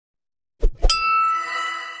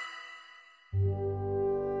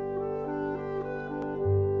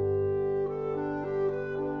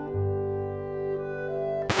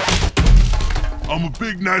I'm a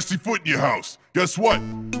big nasty foot in your house. Guess what?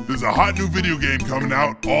 There's a hot new video game coming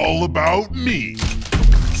out all about me.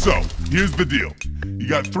 So, here's the deal. You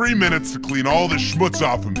got 3 minutes to clean all the schmutz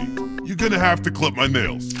off of me. You're gonna have to clip my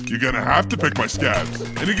nails. You're gonna have to pick my scabs.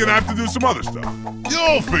 And you're gonna have to do some other stuff.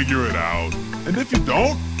 You'll figure it out. And if you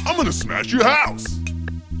don't, I'm gonna smash your house.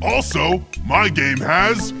 Also, my game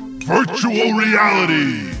has virtual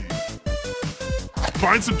reality.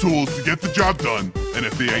 Find some tools to get the job done, and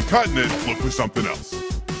if they ain't cutting it, look for something else.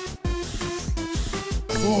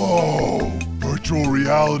 Whoa, virtual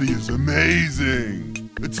reality is amazing.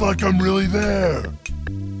 It's like I'm really there.